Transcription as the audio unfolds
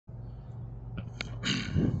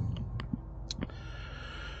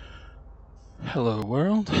Hello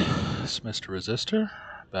world, it's Mr. Resistor,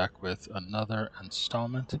 back with another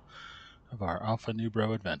installment of our Alpha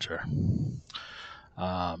Newbro adventure.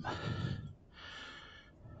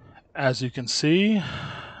 As you can see,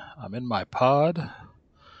 I'm in my pod.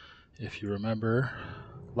 If you remember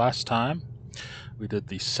last time, we did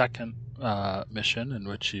the second mission in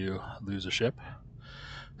which you lose a ship.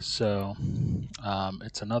 So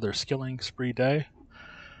it's another skilling spree day,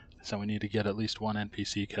 so we need to get at least one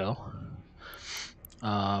NPC kill.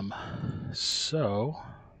 So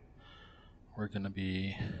we're going to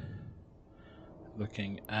be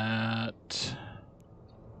looking at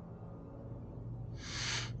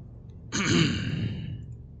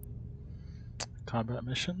combat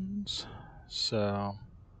missions. So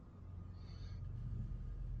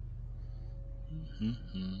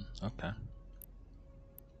okay.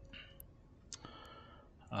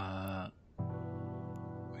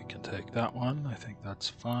 We can take that one. I think that's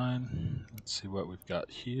fine. Let's see what we've got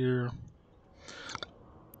here.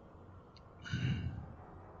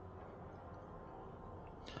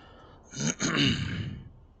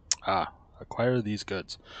 Acquire these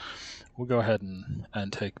goods. We'll go ahead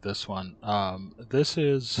and take this one. This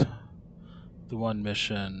is the one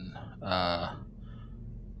mission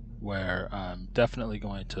where I'm definitely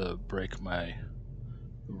going to break my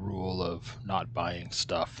rule of not buying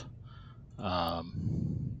stuff.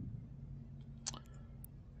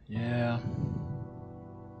 Yeah.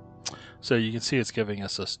 So you can see it's giving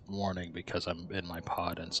us a warning because I'm in my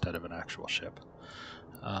pod instead of an actual ship.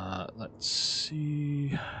 Let's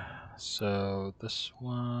see. So this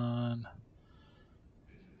one.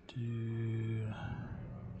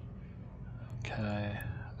 Okay.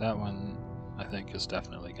 That one I think is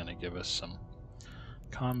definitely going to give us some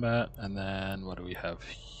combat. And then what do we have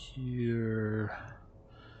here?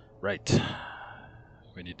 Right.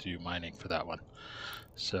 We need to do mining for that one.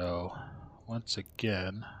 So once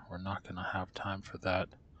again, we're not going to have time for that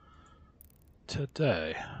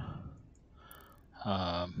today.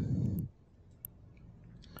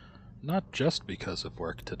 Not just because of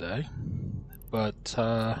work today, but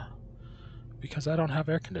because I don't have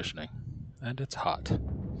air conditioning and it's hot.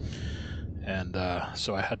 And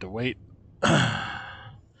so I had to wait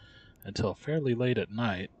until fairly late at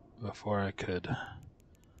night before I could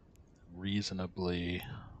reasonably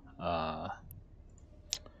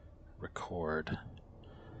record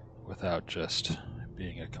without just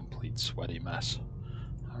being a complete sweaty mess.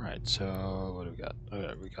 Alright, so what do we got?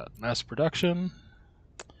 We got mass production.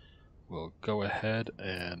 We'll go ahead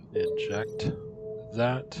and inject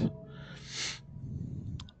that.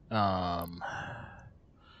 Now,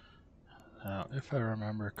 if I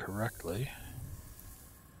remember correctly,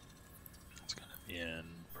 it's going to be in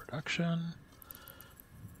production.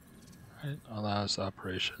 Right, allows the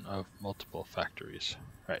operation of multiple factories.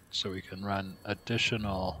 Right, so we can run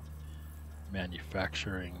additional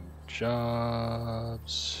manufacturing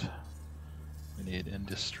jobs. We need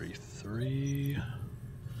industry 3.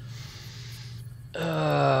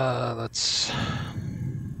 Let's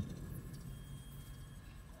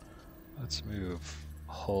move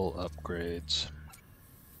hull upgrades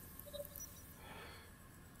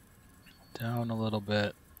down a little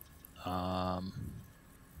bit.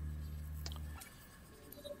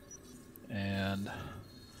 And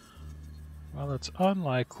well, it's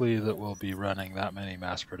unlikely that we'll be running that many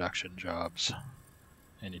mass production jobs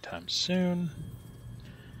anytime soon.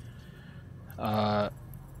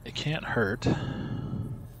 It can't hurt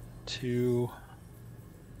to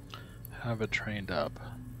have it trained up.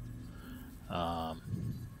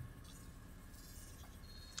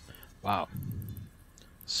 Wow.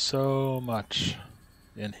 So much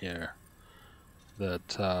in here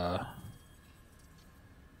that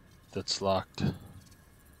that's locked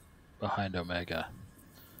behind Omega.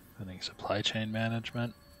 I think supply chain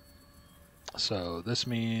management. So this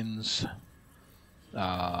means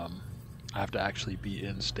I have to actually be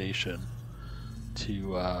in station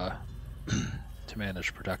to to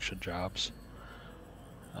manage production jobs.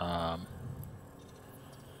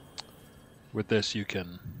 With this, you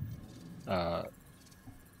can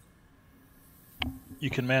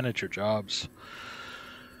manage your jobs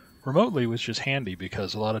remotely, which is handy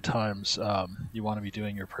because a lot of times you want to be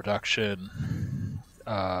doing your production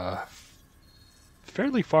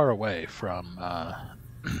fairly far away from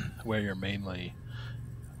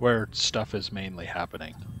where stuff is mainly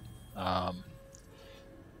happening. Let's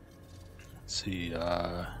see,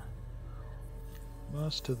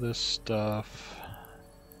 most of this stuff.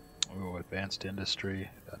 Oh, advanced industry,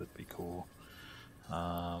 that'd be cool.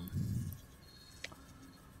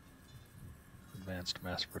 Advanced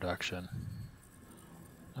mass production.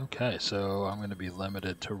 Okay, so I'm going to be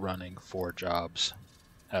limited to running 4 jobs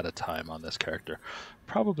at a time on this character.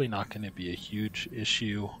 Probably not going to be a huge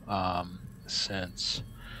issue since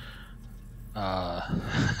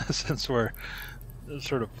since we're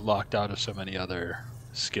sort of locked out of so many other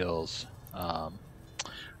skills.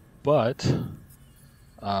 But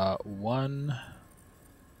one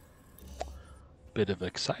bit of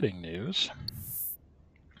exciting news.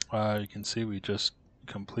 You can see we just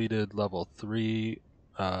completed level 3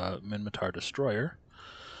 Minmatar Destroyer.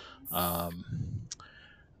 That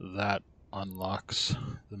unlocks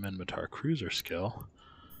the Minmatar Cruiser skill,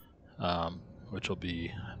 which will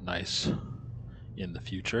be nice in the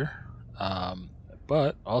future.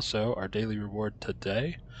 But also, our daily reward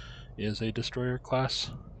today is a Destroyer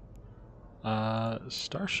class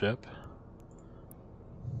starship,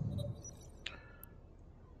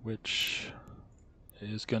 which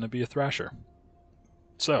is going to be a Thrasher.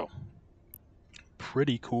 So,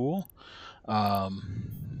 pretty cool. We're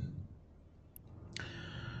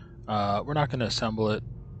not going to assemble it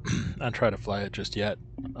and try to fly it just yet.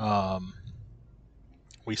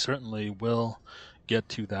 We certainly will get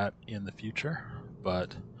to that in the future,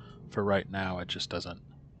 but for right now, it just doesn't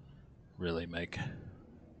really make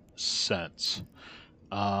sense.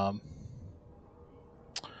 All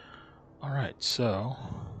right, so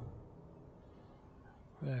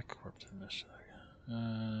quick warp to mission.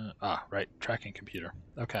 Right, tracking computer.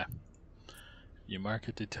 Okay. View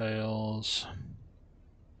market details.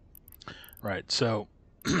 Right, so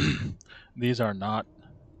these are not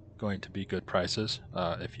going to be good prices.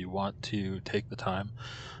 If you want to take the time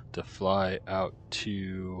to fly out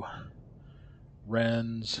to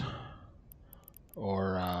Rennes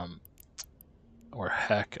or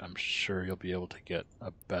Heck, I'm sure you'll be able to get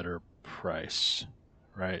a better price.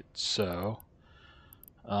 Right, so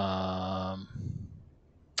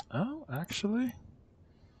oh, actually,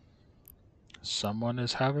 someone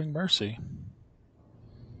is having mercy.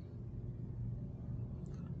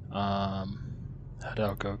 Head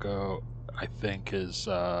out, go, I think is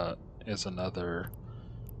another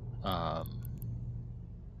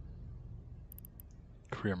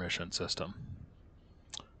career mission system.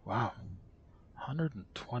 Wow,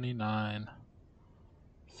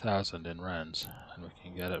 129,000 in Rennes, and we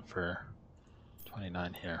can get it for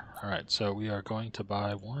 29 here. All right, so we are going to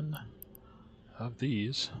buy one of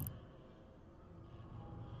these.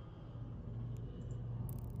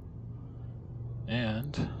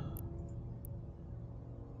 And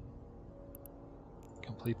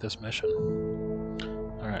complete this mission.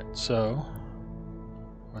 Alright, so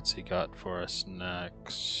what's he got for us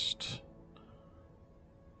next?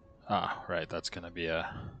 Right, that's going to be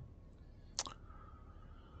a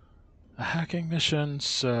hacking mission,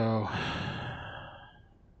 so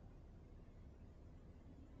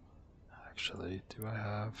actually, do I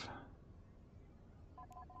have...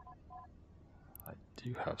 I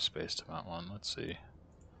do have space to mount one, let's see.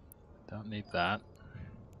 Don't need that.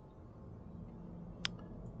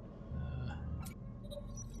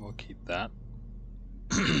 We'll keep that.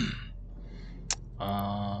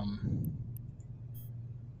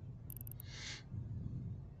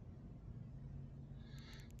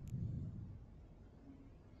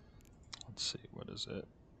 Let's see, what is it?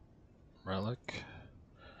 Relic.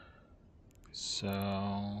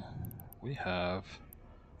 So we have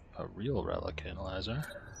a real relic analyzer.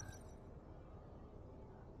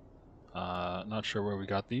 Not sure where we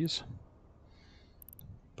got these,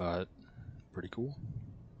 but pretty cool.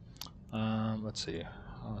 Let's see,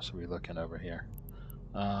 how else are we looking over here?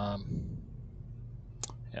 Yeah,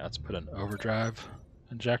 let's put an overdrive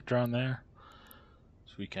injector on there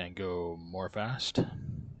so we can go more fast.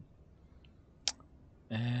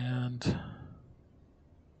 And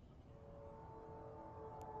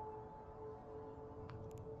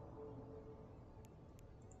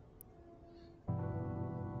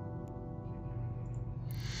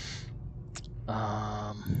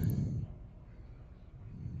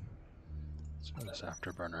let's put this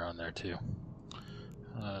afterburner on there too.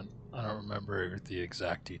 I don't remember the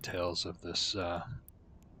exact details of this of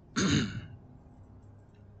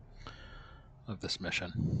this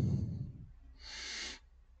mission.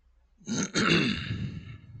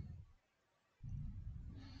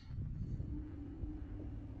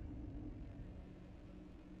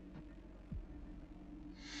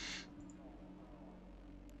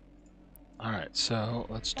 Alright, so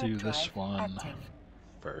let's do this one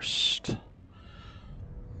first.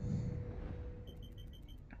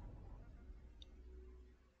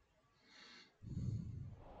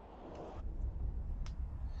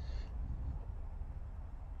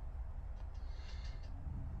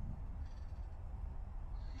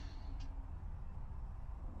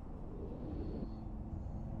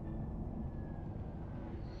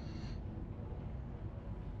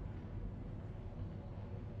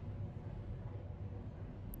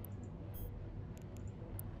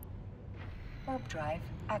 Warp drive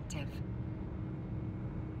active.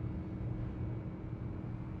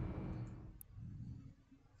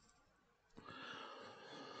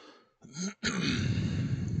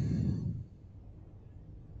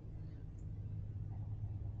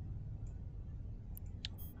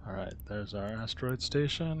 Alright, there's our asteroid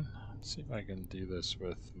station. Let's see if I can do this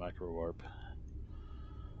with microwarp.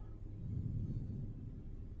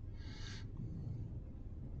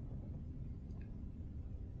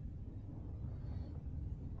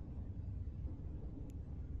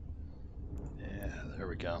 Yeah, there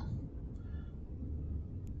we go.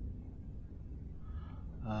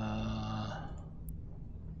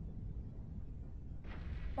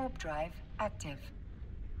 Warp drive active.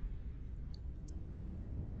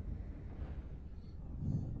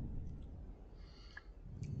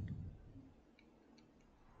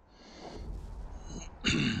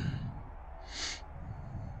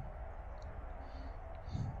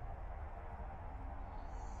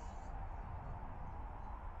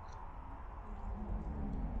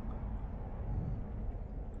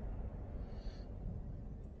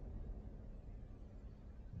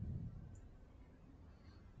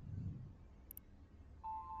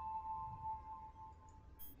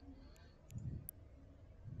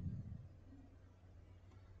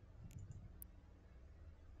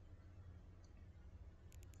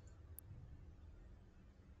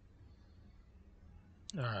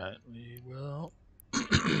 Alright, we will...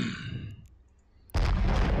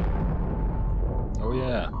 Oh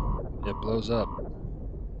yeah, it blows up.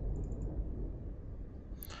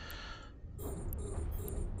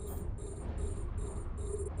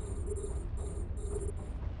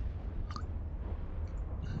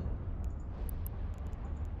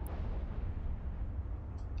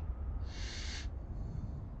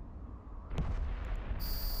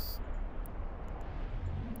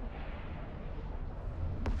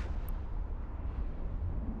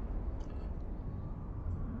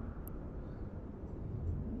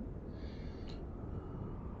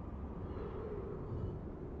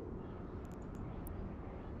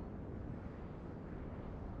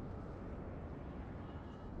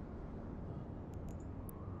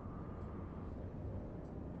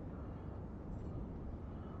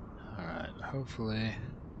 Hopefully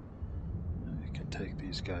we can take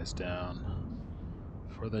these guys down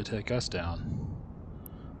before they take us down.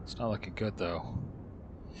 It's not looking good though.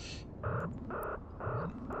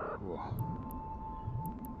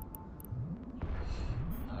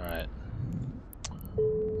 Alright.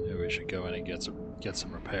 Maybe we should go in and get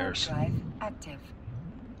some repairs. Warp drive active.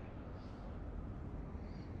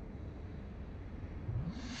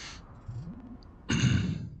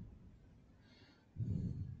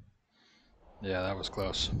 Yeah, that was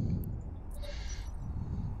close.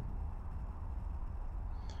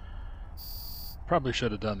 Probably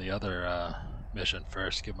should have done the other mission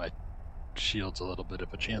first, give my shields a little bit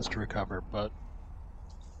of a chance to recover, but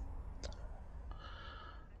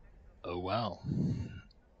oh well.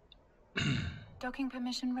 Docking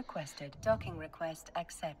permission requested. Docking request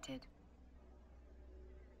accepted.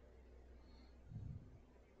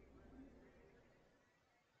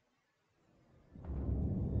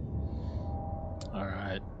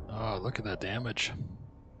 Alright. Oh, look at that damage.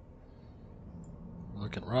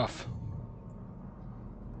 Looking rough.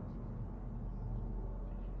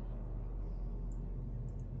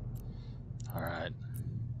 Alright.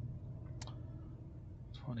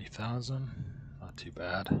 20,000. Not too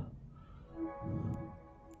bad.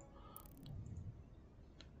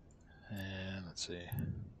 And let's see.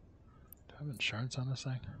 Do I have insurance on this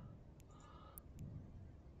thing?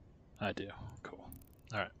 I do. Cool.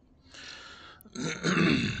 Alright.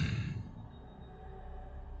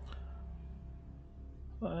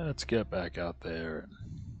 Let's get back out there.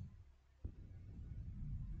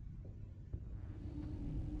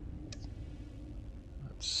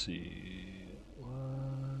 Let's see. It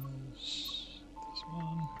was this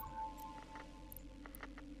one.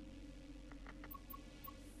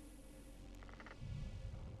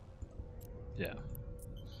 Yeah.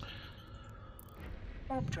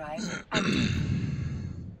 Warp drive active.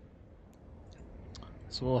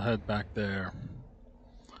 So we'll head back there.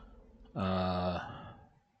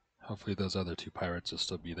 Hopefully those other two pirates will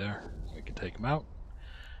still be there. We can take them out.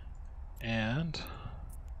 And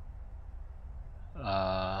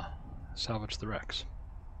salvage the wrecks.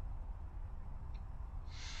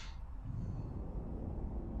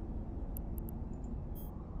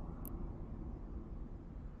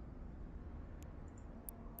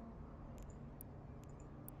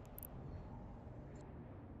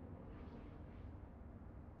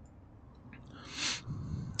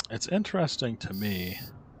 It's interesting to me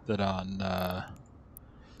that on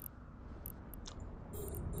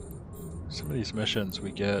Some of these missions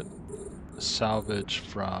we get salvage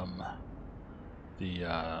from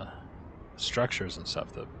the structures and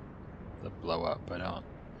stuff that blow up.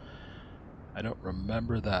 I don't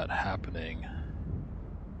remember that happening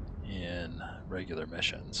in regular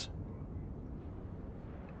missions.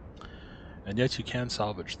 And yet you can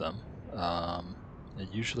salvage them. It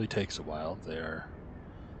usually takes a while. They're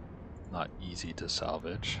not easy to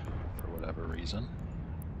salvage for whatever reason.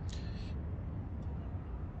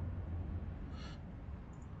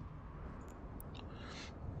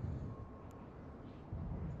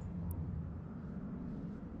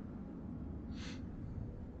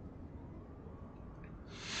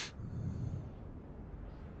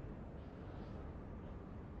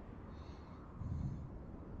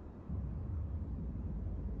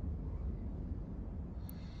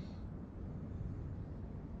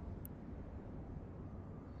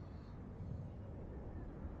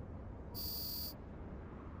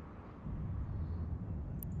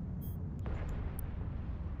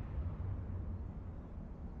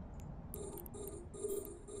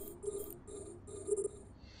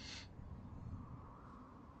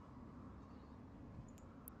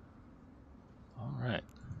 All right.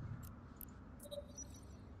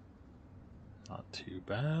 Not too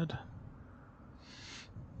bad.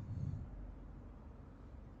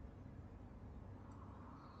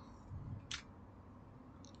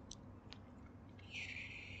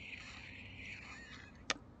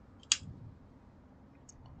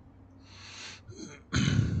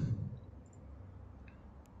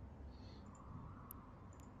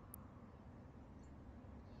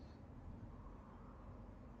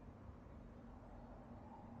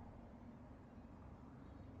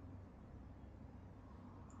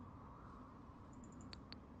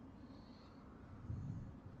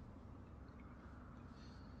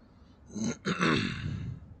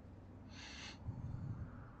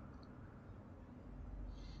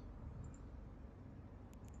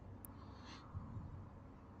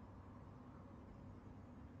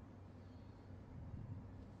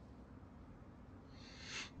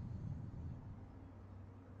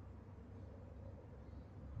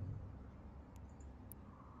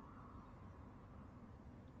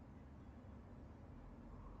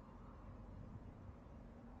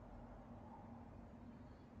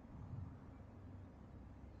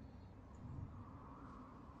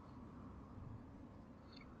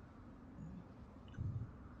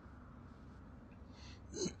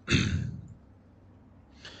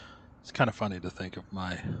 It's kind of funny to think of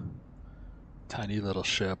my tiny little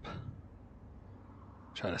ship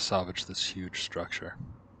try to salvage this huge structure,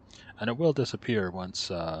 and it will disappear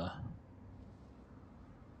once I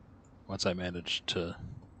manage to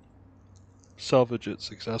salvage it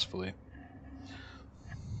successfully.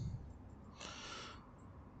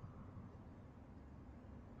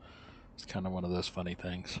 It's kind of one of those funny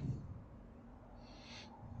things.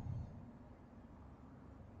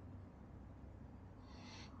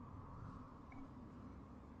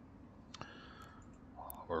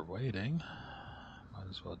 While we're waiting, might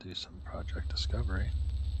as well do some project discovery.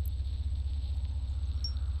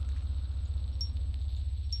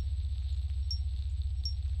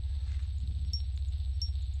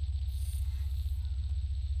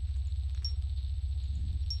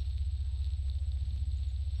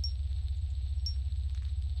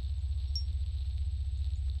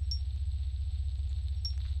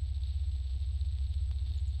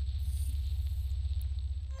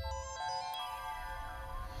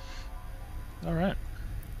 All right.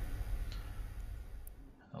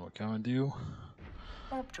 Now we're going to do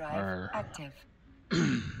Warp drive our active.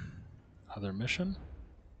 other mission.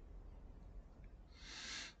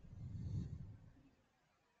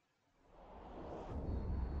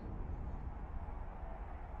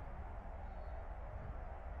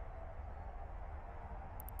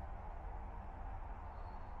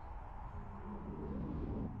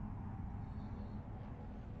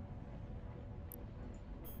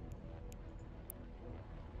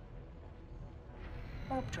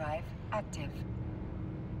 Warp drive active.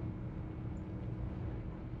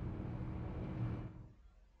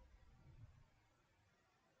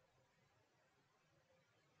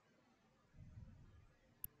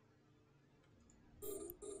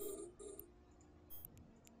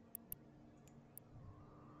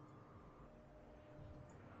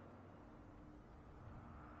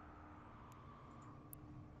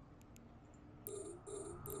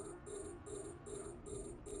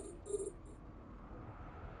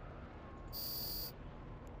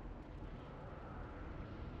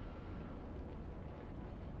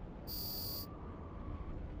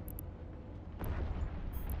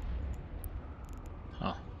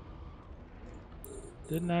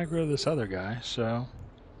 Didn't aggro this other guy, so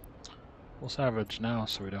we'll salvage now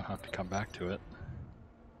so we don't have to come back to it.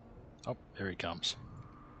 Oh, here he comes.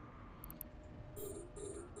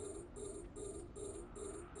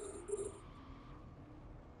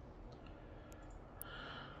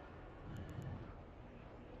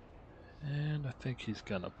 And I think he's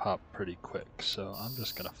gonna pop pretty quick, so I'm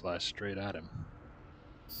just gonna fly straight at him.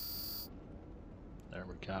 There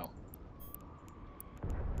we go.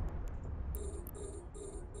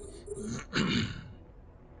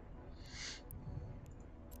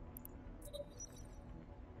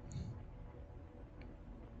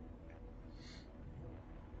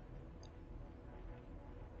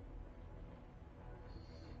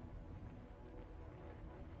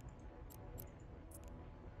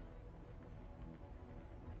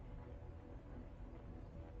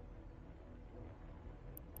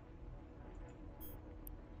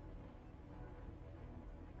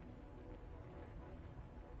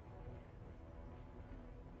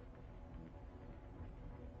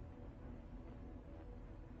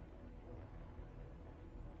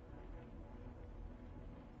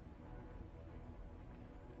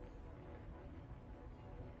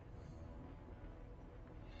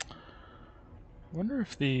 Wonder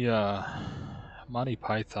if the Monty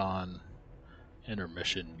Python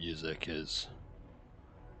intermission music is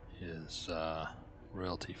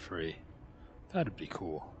royalty free. That'd be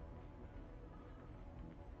cool.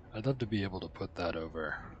 I'd love to be able to put that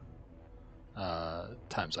over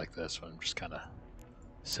times like this when I'm just kind of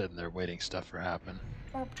sitting there waiting stuff to happen.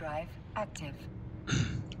 Warp drive active.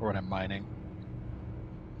 Or when I'm mining.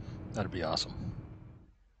 That'd be awesome.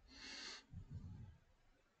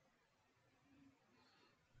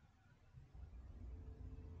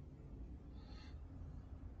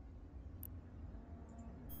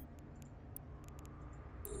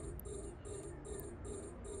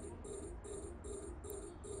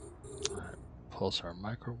 Alright, pulse our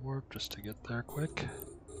micro warp just to get there quick.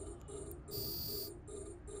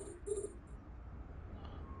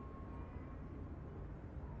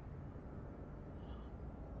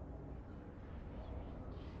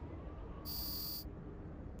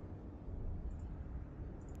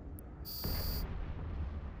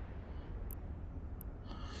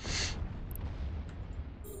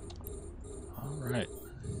 Alright.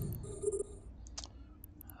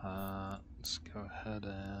 Let's go ahead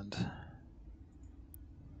and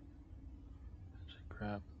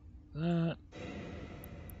grab that.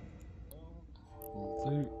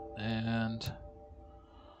 Loot, and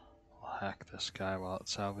we'll hack this guy while it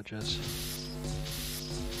salvages.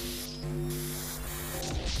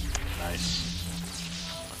 Nice.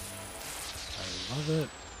 I love it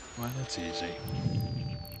when it's easy.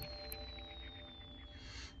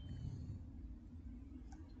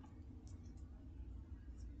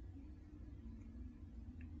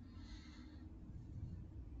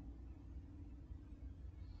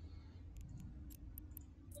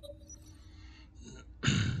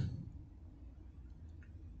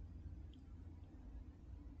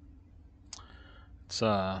 It's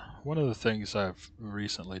one of the things I've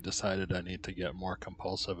recently decided I need to get more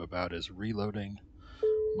compulsive about is reloading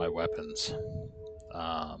my weapons.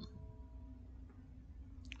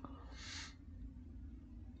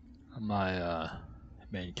 My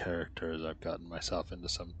main characters, I've gotten myself into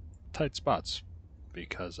some tight spots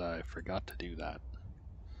because I forgot to do that.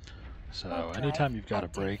 So anytime you've got a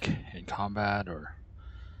break in combat, or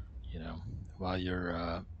you know, while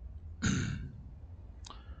you're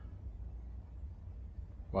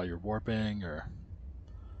while you're warping or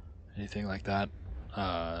anything like that,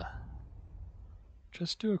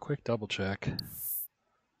 just do a quick double check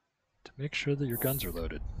to make sure that your guns are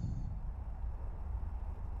loaded.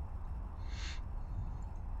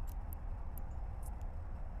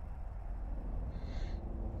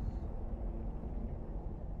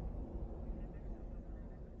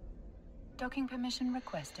 Docking permission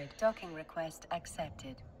requested. Docking request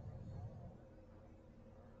accepted.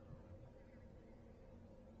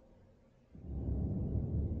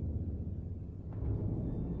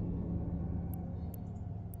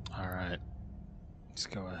 Alright, let's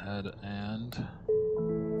go ahead and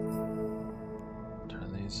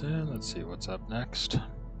turn these in. Let's see what's up next.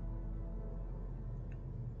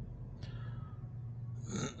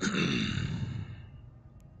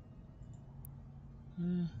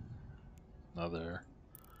 Another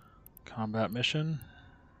combat mission.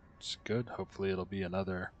 It's good. Hopefully it'll be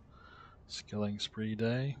another skilling spree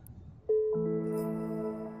day.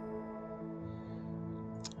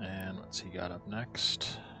 And what's he got up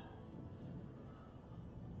next?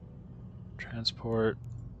 Transport.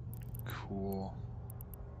 Cool.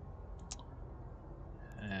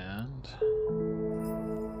 And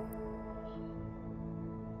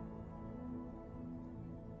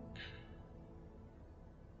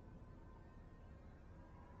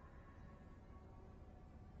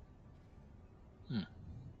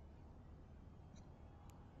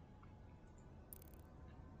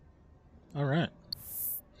All right.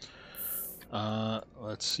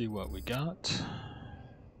 Let's see what we got.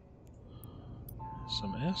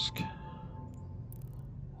 Some ISK.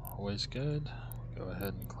 Always good. We'll go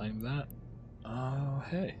ahead and claim that. Oh,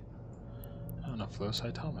 hey. And a flow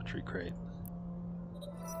cytometry crate.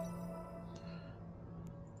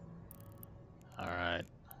 Alright.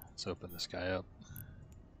 Let's open this guy up.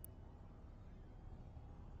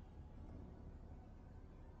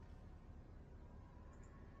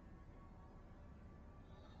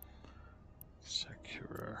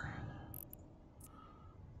 Secure.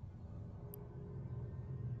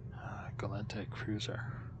 Galente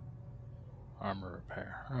Cruiser. Armor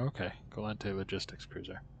repair. Oh, okay. Galente Logistics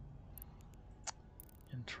Cruiser.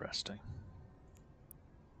 Interesting.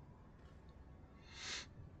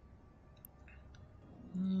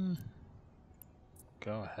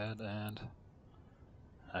 Go ahead and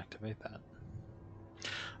activate that.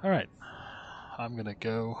 Alright. I'm going to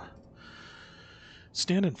go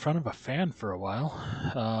stand in front of a fan for a while.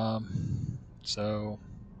 So,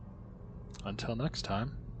 until next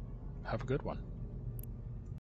time, have a good one.